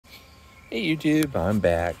Hey YouTube, I'm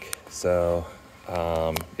back. So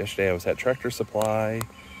yesterday I was at Tractor Supply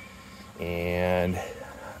and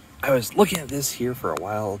I was looking at this here for a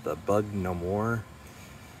while, the Bug No More.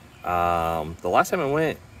 The last time I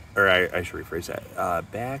went, or I should rephrase that,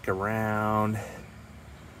 back around,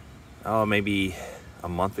 maybe a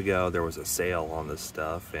month ago, there was a sale on this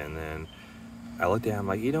stuff, and then I looked at it, I'm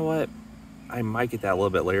like, you know what? I might get that a little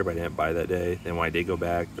bit later, but I didn't buy that day. Then when I did go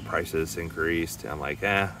back, the prices increased. I'm like,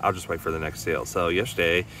 I'll just wait for the next sale. So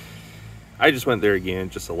yesterday, I just went there again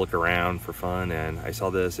just to look around for fun, and I saw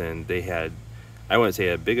this, and they had, I wouldn't say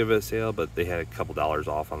a big of a sale, but they had a couple dollars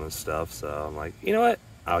off on this stuff. So I'm like, you know what?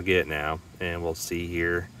 I'll get it now, and we'll see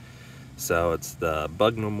here. So it's the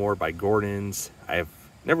Bug No More by Gordon's. I've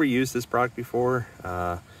never used this product before,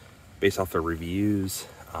 based off the reviews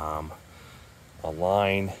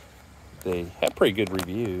online. They have pretty good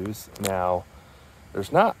reviews. Now,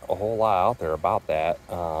 there's not a whole lot out there about that,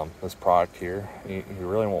 this product here. You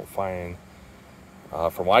really won't find,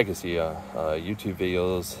 from what I can see, YouTube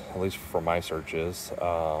videos, at least for my searches,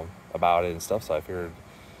 about it and stuff. So I figured,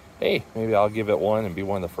 hey, maybe I'll give it one and be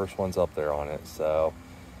one of the first ones up there on it. So,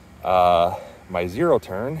 my zero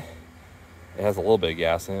turn, it has a little bit of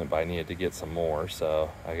gas in it, but I needed to get some more.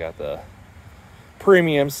 So I got the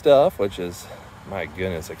premium stuff, which is, my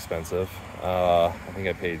goodness, expensive. I think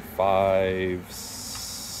I paid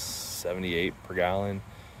 $5.78 per gallon.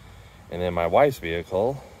 And then my wife's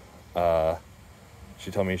vehicle, she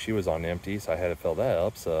told me she was on empty, so I had to fill that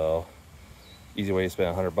up. So easy way to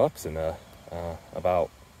spend $100 in about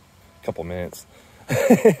a couple minutes.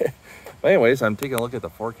 But anyways, I'm taking a look at the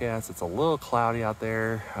forecast. It's a little cloudy out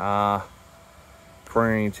there.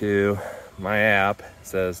 According to my app, it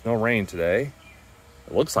says no rain today.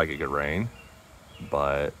 It looks like it could rain,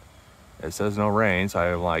 but it says no rain. So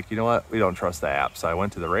I'm like, you know what? We don't trust the app. So I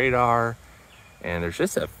went to the radar, and there's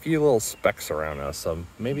just a few little specks around us. So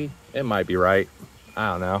maybe it might be right.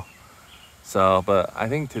 I don't know. So, but I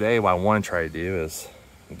think today what I want to try to do is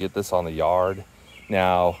get this on the yard.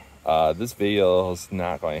 Now, this video is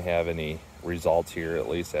not going to have any results here, at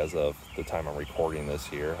least as of the time I'm recording this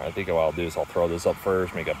here. I think what I'll do is I'll throw this up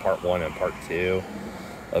first, make a part 1 and part 2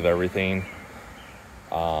 of everything.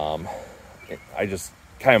 I just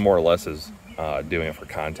kind of more or less is doing it for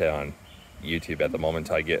content on YouTube at the moment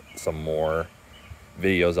until I get some more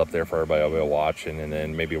videos up there for everybody to be watching, and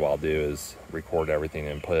then maybe what I'll do is record everything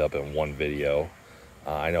and put it up in one video.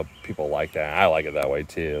 I know people like that. I like it that way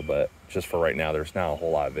too, but just for right now, there's not a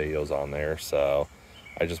whole lot of videos on there, so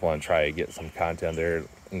I just want to try to get some content there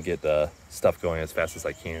and get the stuff going as fast as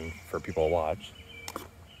I can for people to watch.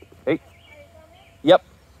 Hey. Yep.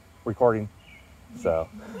 Recording. So.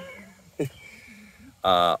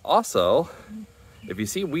 Also, if you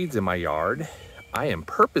see weeds in my yard, I am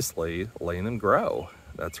purposely letting them grow.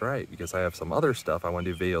 That's right, because I have some other stuff I want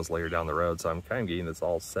to do videos later down the road, so I'm kind of getting this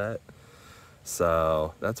all set.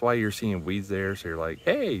 So that's why you're seeing weeds there. So you're like,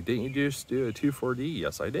 hey, didn't you just do a 2,4-D?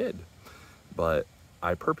 Yes, I did. But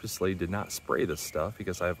I purposely did not spray this stuff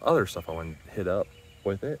because I have other stuff I want to hit up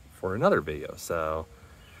with it for another video. So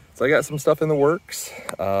I got some stuff in the works.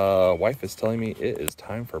 Wife is telling me it is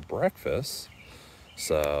time for breakfast.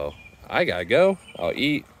 So I gotta go. I'll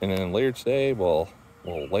eat, and then later today we'll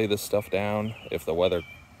lay this stuff down if the weather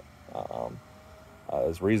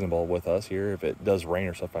is reasonable with us here. If it does rain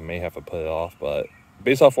or stuff, I may have to put it off, but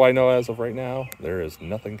based off what I know as of right now, there is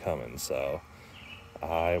nothing coming. So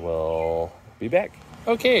I will be back.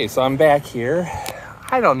 Okay, so I'm back here.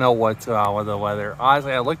 I don't know what's on with the weather.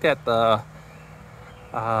 Honestly, I looked at the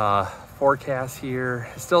forecast here.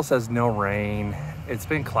 It still says no rain. It's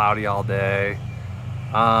been cloudy all day.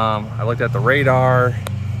 I looked at the radar,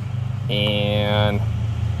 and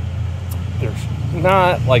there's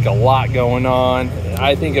not like a lot going on.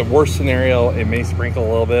 I think at worst scenario, it may sprinkle a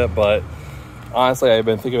little bit, but honestly, I've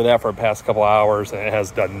been thinking of that for the past couple hours, and it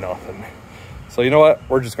has done nothing. So you know what?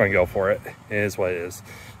 We're just going to go for it. It is what it is.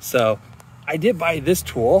 So I did buy this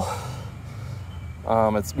tool.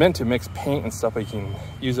 It's meant to mix paint and stuff, but you can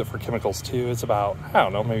use it for chemicals too. It's about, I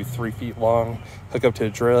don't know, maybe 3 feet long. Hook up to a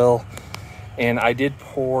drill. And I did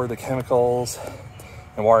pour the chemicals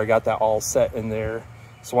and water. I got that all set in there.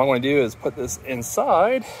 So what I'm going to do is put this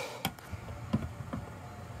inside,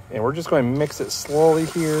 and we're just going to mix it slowly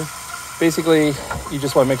here. Basically, you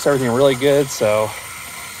just want to mix everything really good, so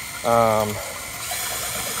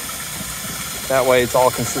that way it's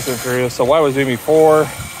all consistent through. So what I was doing before,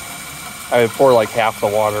 I would pour like half the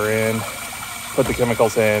water in, put the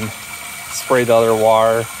chemicals in, spray the other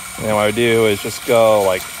water, and then what I would do is just go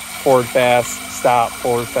like forward fast, stop,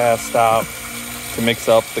 forward fast, stop, to mix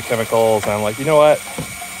up the chemicals. And I'm like, you know what?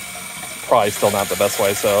 Probably still not the best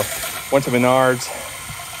way. So went to Menards,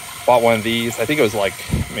 bought one of these. I think it was like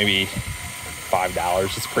maybe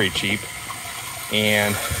 $5. It's pretty cheap.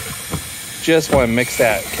 And just want to mix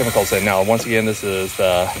that chemicals in. Now, once again, this is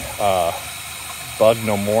the Bug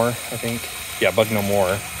No More, I think. Yeah, Bug No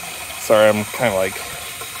More. Sorry, I'm kind of like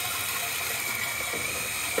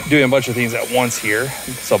doing a bunch of things at once here.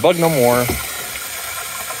 So Bug No More.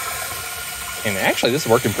 And actually, this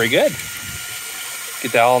is working pretty good.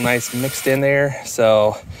 Get that all nice mixed in there.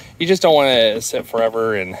 So you just don't want to sit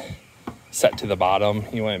forever and set to the bottom.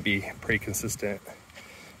 You want to be pretty consistent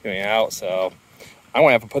going out. So I want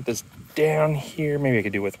to have to put this down here. Maybe I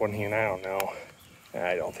could do with one hand. I don't know.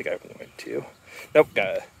 I don't think I want to. Nope,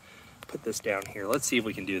 gotta put this down here. Let's see if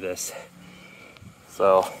we can do this.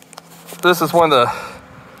 So this is one of the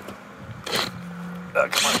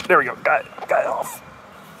come on, there we go, got it off.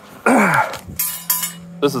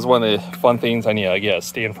 This is one of the fun things. I need to get a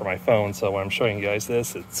stand for my phone, so when I'm showing you guys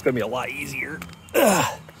this, it's gonna be a lot easier.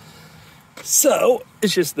 So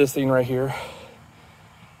it's just this thing right here.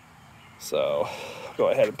 So go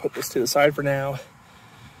ahead and put this to the side for now.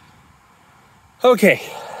 Okay,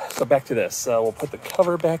 so back to this. So we'll put the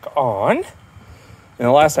cover back on. And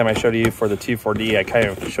the last time I showed you for the T4D, I kind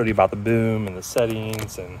of showed you about the boom and the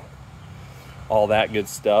settings and all that good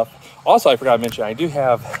stuff. Also, I forgot to mention, I do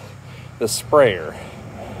have the sprayer.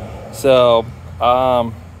 So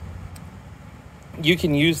you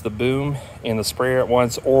can use the boom and the sprayer at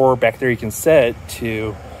once, or back there you can set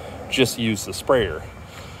to just use the sprayer.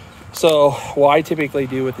 So what I typically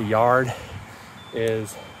do with the yard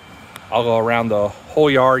is I'll go around the whole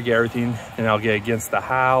yard, get everything, and I'll get against the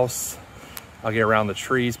house. I'll get around the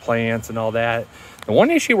trees, plants, and all that. The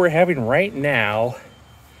one issue we're having right now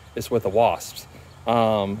is with the wasps.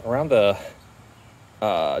 Around the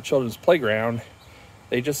children's playground,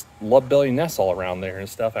 they just love building nests all around there and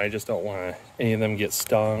stuff. I just don't want any of them get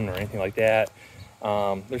stung or anything like that.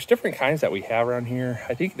 There's different kinds that we have around here.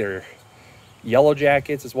 I think they're yellow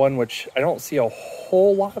jackets is one, which I don't see a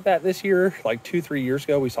whole lot of that this year. Like 2-3 years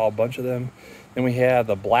ago, we saw a bunch of them. Then we have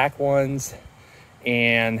the black ones,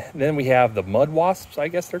 and then we have the mud wasps, I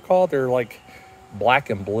guess they're called. They're like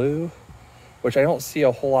black and blue, which I don't see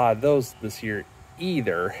a whole lot of those this year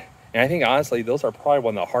either. And I think honestly, those are probably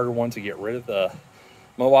one of the harder ones to get rid of, the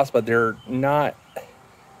mud wasps, but they're not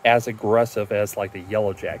as aggressive as like the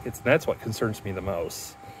yellow jackets. And that's what concerns me the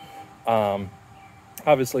most.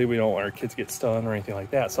 Obviously, we don't want our kids get stung or anything like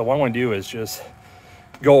that. So what I want to do is just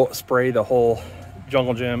go spray the whole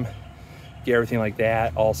jungle gym, get everything like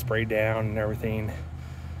that all sprayed down and everything.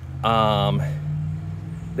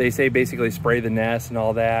 They say basically spray the nest and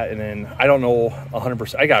all that. And then I don't know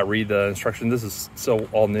 100%. I got to read the instruction. This is so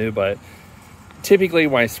all new, but typically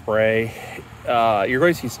when I spray, you're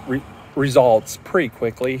going to see results pretty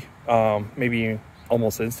quickly, maybe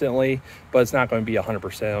almost instantly, but it's not going to be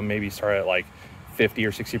 100%. Maybe start at like 50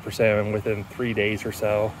 or 60%, and within 3 days or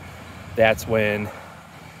so, that's when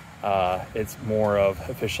it's more of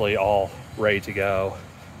officially all ready to go.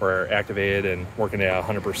 We're activated and working at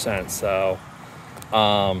 100%.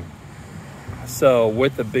 So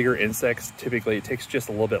with the bigger insects, typically it takes just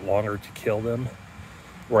a little bit longer to kill them,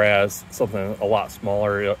 whereas something a lot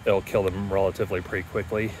smaller, it'll kill them relatively pretty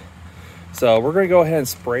quickly. So we're going to go ahead and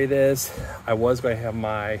spray this. I was going to have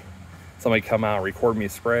somebody come out and record me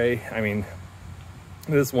spray. I mean,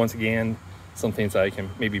 this once again, some things that I can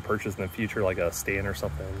maybe purchase in the future, like a stand or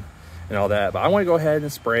something and all that. But I want to go ahead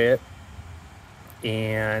and spray it,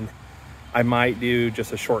 and I might do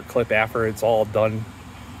just a short clip after it's all done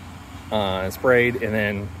and sprayed, and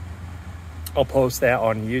then I'll post that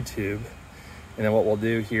on YouTube. And then what we'll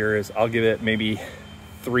do here is I'll give it maybe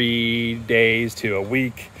 3 days to a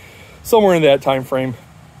week, somewhere in that time frame.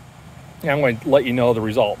 And I'm going to let you know the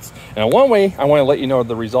results. And one way I want to let you know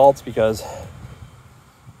the results, because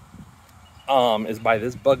is by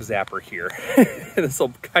this bug zapper here. This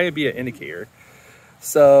will kind of be an indicator.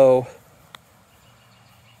 So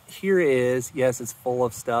here is, yes, it's full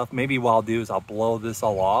of stuff. Maybe what I'll do is I'll blow this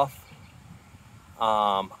all off.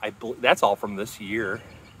 That's all from this year.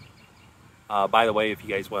 By the way, if you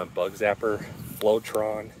guys want a bug zapper,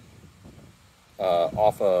 Flowtron,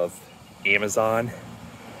 off of Amazon,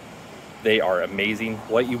 they are amazing.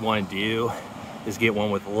 What you want to do is get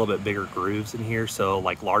one with a little bit bigger grooves in here, so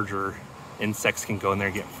like larger insects can go in there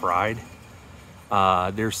and get fried.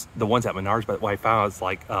 There's the ones at Menards, but what I found is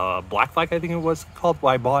like Black Flag, I think it was called,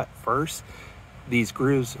 what I bought first. These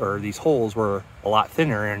grooves, or these holes, were a lot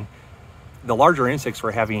thinner, and the larger insects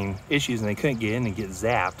were having issues and they couldn't get in and get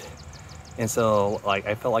zapped. And so like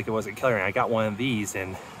I felt like it wasn't killing. I got one of these,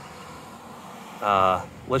 and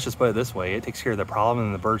let's just put it this way, it takes care of the problem,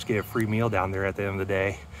 and the birds get a free meal down there at the end of the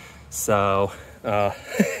day. So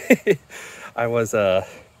I was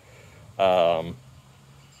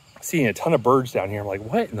seeing a ton of birds down here. I'm like,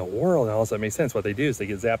 what in the world? And all that makes sense. What they do is they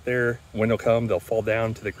get zapped there, wind will come, they'll fall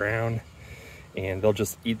down to the ground, and they'll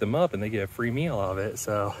just eat them up, and they get a free meal of it.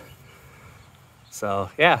 So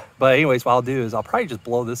yeah. But anyways, what I'll do is I'll probably just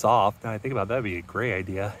blow this off. Now I think about that, would be a great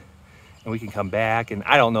idea. And we can come back, and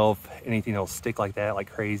I don't know if anything will stick like that,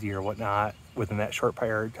 like crazy or whatnot, within that short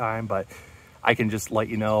period of time, but I can just let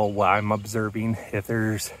you know what I'm observing. If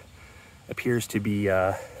there's appears to be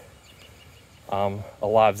a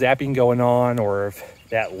lot of zapping going on, or if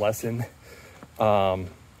that lessened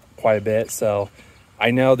quite a bit. So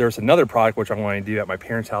I know there's another product which I'm going to do at my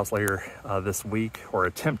parents' house later this week, or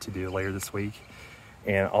attempt to do later this week.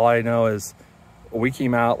 And all I know is we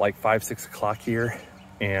came out like 5, 6 o'clock here,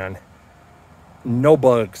 and no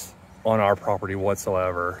bugs on our property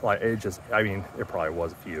whatsoever. Like, it just, I mean, it probably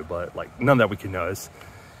was a few, but like none that we could notice.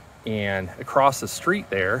 And across the street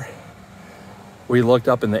there, we looked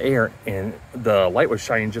up in the air, and the light was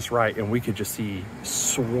shining just right, and we could just see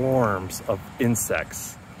swarms of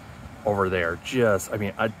insects over there. Just, I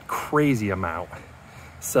mean, a crazy amount.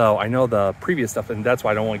 So I know the previous stuff, and that's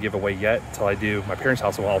why I don't want to give away yet until I do my parents'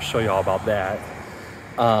 house. So I'll show you all about that.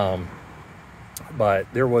 But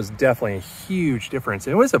there was definitely a huge difference.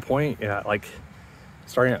 And it was a point at like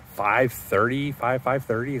starting at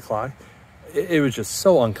 5:30 o'clock. It was just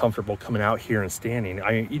so uncomfortable coming out here and standing.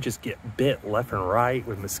 I mean, you just get bit left and right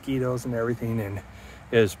with mosquitoes and everything, and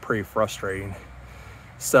it is pretty frustrating.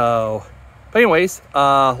 So, but anyways,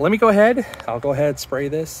 let me go ahead. I'll go ahead and spray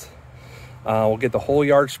this. We'll get the whole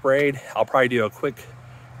yard sprayed. I'll probably do a quick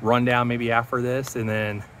rundown maybe after this, and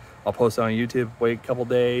then I'll post it on YouTube, wait a couple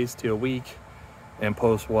days to a week, and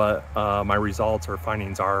post what my results or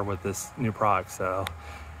findings are with this new product. So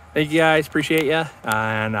thank you guys, appreciate you,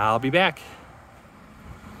 and I'll be back.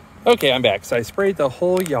 Okay, I'm back. So I sprayed the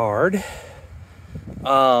whole yard.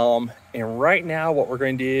 And right now what we're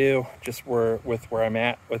going to do, just with where I'm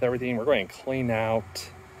at with everything, we're going to clean out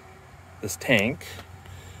this tank.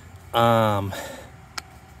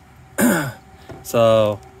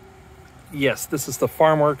 So yes, this is the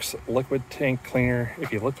FarmWorks liquid tank cleaner.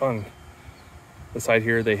 If you look on the side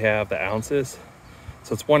here, they have the ounces.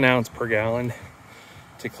 So it's 1 ounce per gallon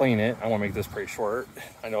to clean it. I want to make this pretty short.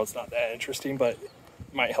 I know it's not that interesting, but it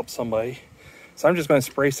might help somebody. So I'm just going to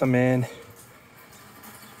spray some in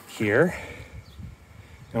here,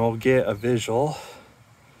 and we'll get a visual.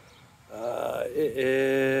 It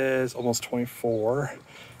is almost 24.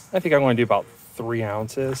 I think I'm going to do about 3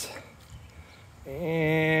 ounces.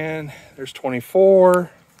 And there's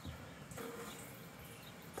 24.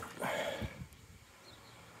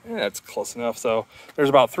 And that's close enough. So there's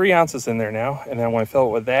about 3 ounces in there now. And then I'm going to fill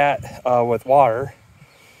it with that, with water,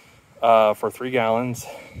 for 3 gallons.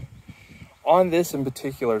 On this in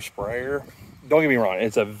particular sprayer, don't get me wrong,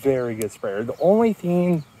 it's a very good sprayer. The only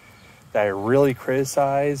thing that I really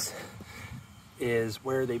criticize is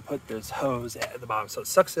where they put this hose at the bottom. So it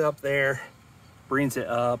sucks it up there, brings it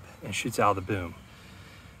up, and shoots out of the boom.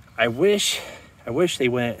 I wish they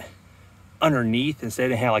went underneath instead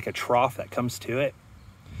and had like a trough that comes to it,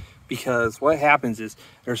 because what happens is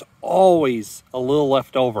there's always a little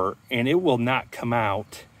left over, and it will not come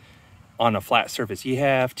out on a flat surface. You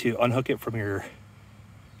have to unhook it from your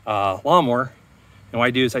lawnmower, and what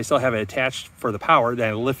I do is I still have it attached for the power, then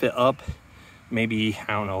I lift it up maybe,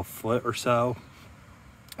 I don't know, a foot or so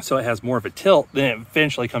it has more of a tilt. Then it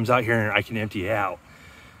eventually comes out here and I can empty it out.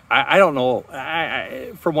 I don't know,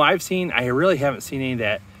 from what I've seen, I really haven't seen any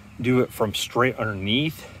that do it from straight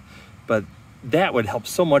underneath, but that would help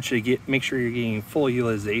so much to make sure you're getting full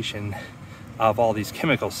utilization of all these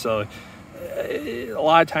chemicals. So a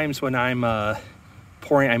lot of times when I'm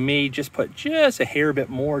pouring, I may just put just a hair bit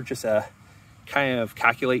more, just to kind of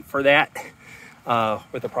calculate for that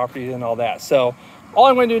with the properties and all that. So all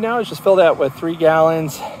I'm going to do now is just fill that with 3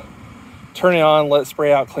 gallons, turn it on, let it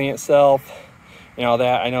spray out, clean itself, and all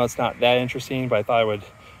that. I know it's not that interesting, but I thought I would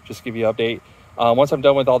just give you an update. Once I'm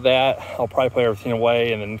done with all that, I'll probably put everything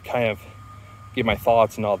away and then kind of give my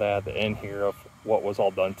thoughts and all that at the end here of what was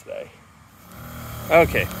all done today.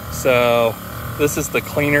 Okay, so this is the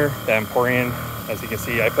cleaner that I'm pouring in. As you can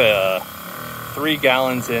see, I put 3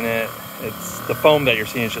 gallons in it. It's the foam that you're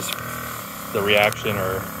seeing is just the reaction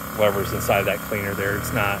or whatever's inside that cleaner there.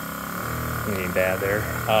 It's not anything bad there.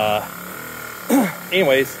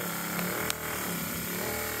 Anyways,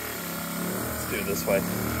 let's do it this way.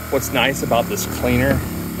 What's nice about this cleaner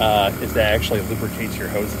is that it actually lubricates your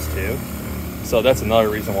hoses too. So that's another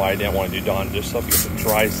reason why I didn't want to do dawn, just so because it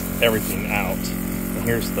dries everything out. And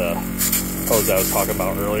here's the hose I was talking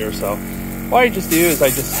about earlier. So what I just do is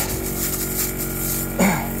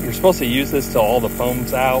you're supposed to use this till all the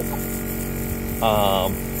foam's out.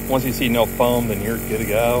 Once you see no foam, then you're good to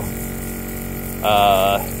go.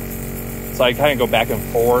 So I kind of go back and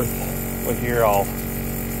forth with here. I'll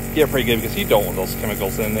get pretty good because you don't want those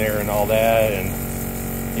chemicals in there and all that.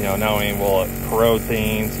 And, you know, not only will it corrode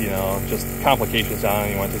things, you know, just complications down,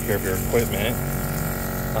 you want to take care of your equipment.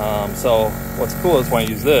 So what's cool is when I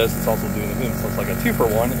use this, it's also doing the boom. So it's like a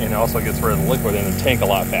 2-for-1, and it also gets rid of the liquid in the tank a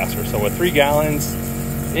lot faster. So with 3 gallons,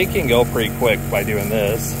 it can go pretty quick by doing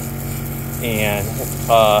this. And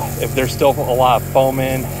if there's still a lot of foam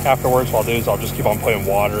in afterwards, what I'll do is I'll just keep on putting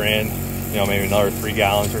water in, you know, maybe another 3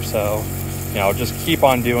 gallons or so. You know, just keep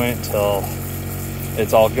on doing it till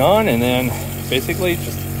it's all gone, and then basically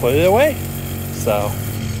just put it away. So,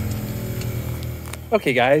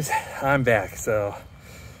 okay guys, I'm back. So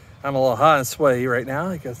I'm a little hot and sweaty right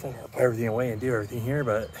now because I gotta put everything away and do everything here,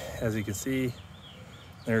 but as you can see,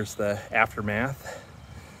 there's the aftermath.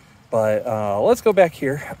 But let's go back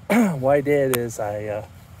here. What I did is I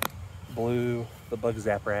blew the bug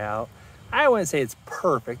zapper out. I wouldn't say it's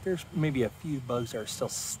perfect. There's maybe a few bugs that are still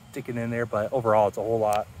sticking in there, but overall it's a whole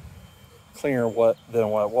lot cleaner than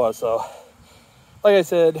what it was. So like I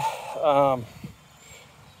said,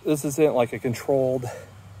 this isn't like a controlled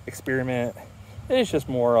experiment. It's just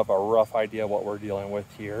more of a rough idea of what we're dealing with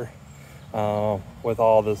here with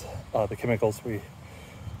all this, the chemicals we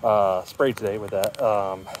sprayed today with that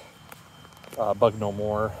Bug No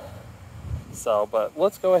More. So, but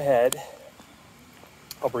let's go ahead.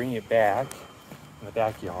 I'll bring you back in the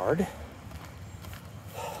backyard.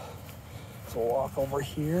 So we'll walk over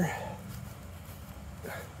here.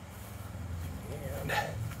 And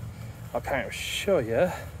I'll kind of show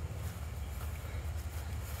you.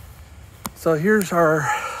 So here's our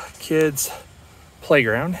kids'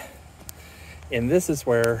 playground. And this is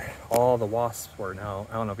where all the wasps were. Now,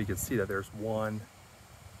 I don't know if you can see that. There's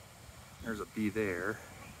a bee there.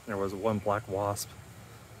 There was one black wasp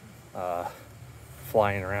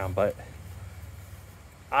flying around, but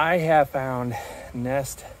I have found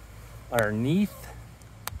nest underneath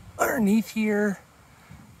here,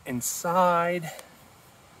 inside,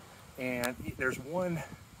 and there's one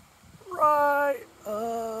right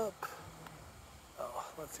up,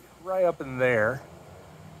 let's see, right up in there,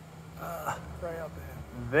 right up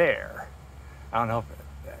in there. I don't know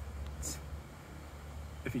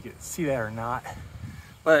if you can see that or not,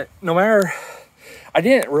 but no matter, I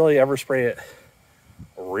didn't really ever spray it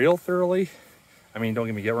real thoroughly. I mean, don't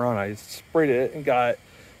get me wrong, I sprayed it and got,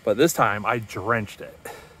 but this time I drenched it.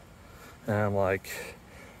 And I'm like,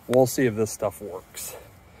 we'll see if this stuff works.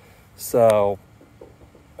 So,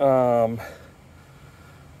 and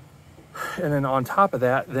then on top of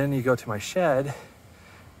that, then you go to my shed,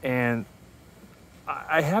 and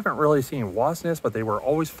I haven't really seen wasp nests, but they were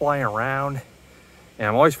always flying around. And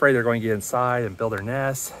I'm always afraid they're going to get inside and build their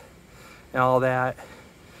nests and all that.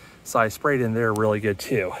 So I sprayed in there really good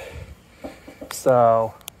too.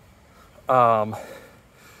 So we're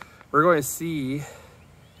going to see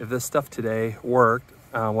if this stuff today worked.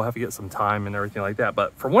 We'll have to get some time and everything like that.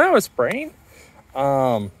 But from when I was spraying,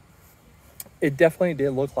 it definitely did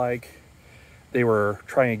look like they were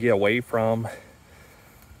trying to get away from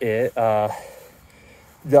it. The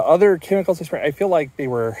other chemicals I sprayed, I feel like they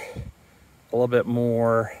were a little bit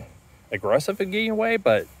more aggressive in getting away,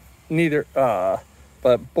 but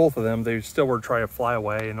but both of them, they still were trying to fly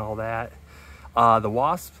away and all that. The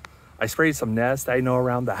wasps, I sprayed some nests I know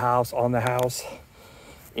around the house, on the house,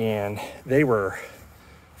 and they were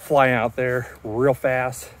flying out there real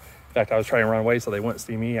fast. In fact, I was trying to run away so they wouldn't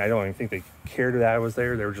see me. I don't even think they cared that I was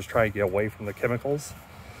there. They were just trying to get away from the chemicals.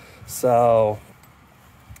 So,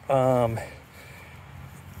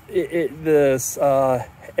 it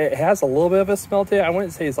has a little bit of a smell to it. I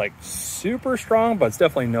wouldn't say it's like super strong, but it's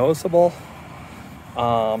definitely noticeable.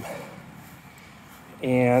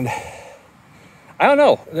 And I don't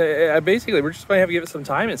know. Basically, we're just going to have to give it some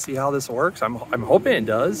time and see how this works. I'm hoping it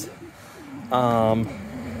does.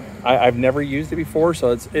 I've never used it before,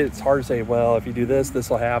 so it's hard to say, well, if you do this, this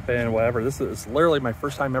will happen, whatever. This is literally my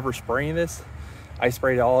first time ever spraying this. I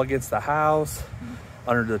sprayed it all against the house,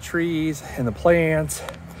 under the trees, and the plants,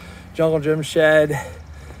 jungle gym shed.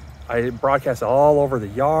 I broadcast it all over the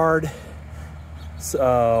yard.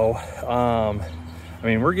 So, I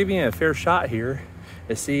mean, we're giving it a fair shot here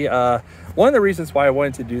to see. One of the reasons why I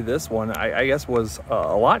wanted to do this one, I guess, was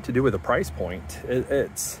a lot to do with the price point.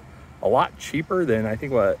 It's a lot cheaper than I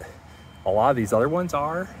think what a lot of these other ones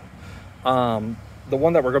are. The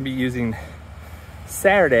one that we're going to be using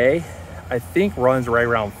Saturday, I think runs right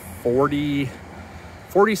around 40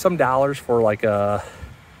 some dollars for like a,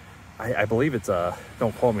 I believe it's a,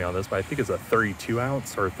 don't quote me on this, but I think it's a 32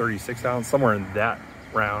 ounce or 36 ounce, somewhere in that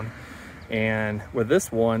round. And with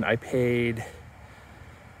this one, I paid,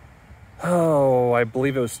 I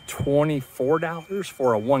believe it was $24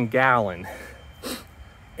 for a 1 gallon.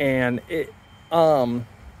 And it, on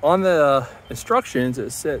the instructions, it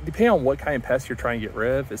said, depending on what kind of pest you're trying to get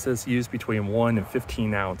rid of, it says use between 1 and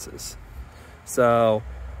 15 ounces. So,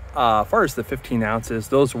 as far as the 15 ounces,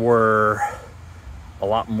 those were a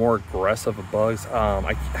lot more aggressive of bugs.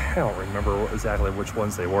 I don't remember exactly which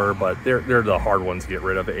ones they were, but they're the hard ones to get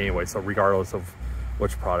rid of anyway. So regardless of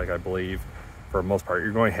which product, I believe, for the most part,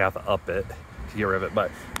 you're going to have to up it to get rid of it. But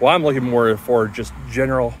well, I'm looking more for just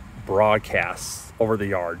general broadcasts over the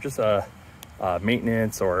yard, just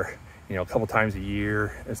maintenance, or a couple times a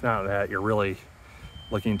year. It's not that you're really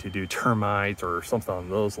looking to do termites or something on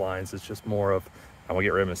those lines. It's just more of, I want to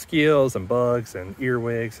get rid of mosquitoes and bugs and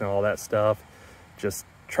earwigs and all that stuff. Just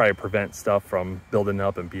try to prevent stuff from building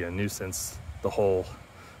up and be a nuisance the whole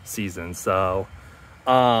season. So,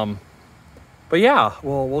 but yeah,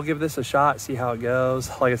 we'll give this a shot, see how it goes.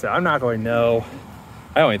 Like I said, I'm not going to know.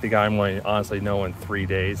 I don't even think I'm going to honestly know in 3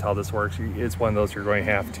 days how this works. It's one of those you're going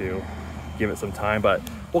to have to give it some time, but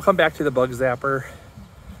we'll come back to the bug zapper.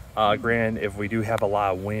 Granted, if we do have a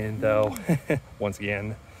lot of wind though, once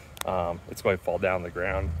again, it's going to fall down the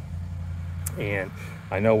ground. And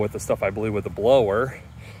I know with the stuff I blew with the blower,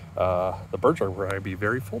 the birds are going to be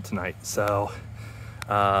very full tonight. So,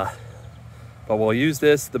 but we'll use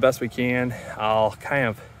this the best we can. I'll kind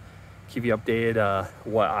of keep you updated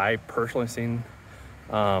what I personally seen.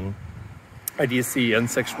 I did see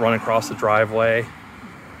insects run across the driveway.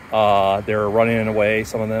 They're running away,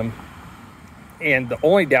 some of them. And the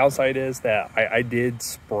only downside is that I did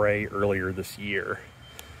spray earlier this year.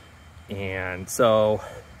 And so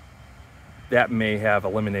that may have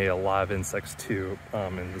eliminated a lot of insects too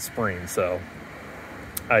in the spring. So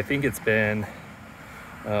I think it's been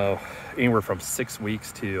anywhere from 6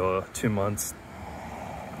 weeks to 2 months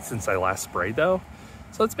since I last sprayed though.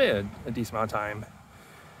 So it's been a decent amount of time.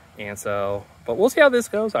 And so, but we'll see how this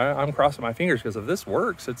goes. I'm crossing my fingers, because if this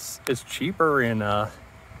works, it's cheaper, and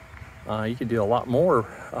you can do a lot more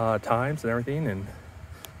times and everything and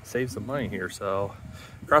save some money here. So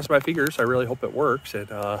cross my fingers. I really hope it works,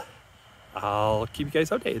 and I'll keep you guys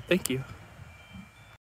updated. Thank you.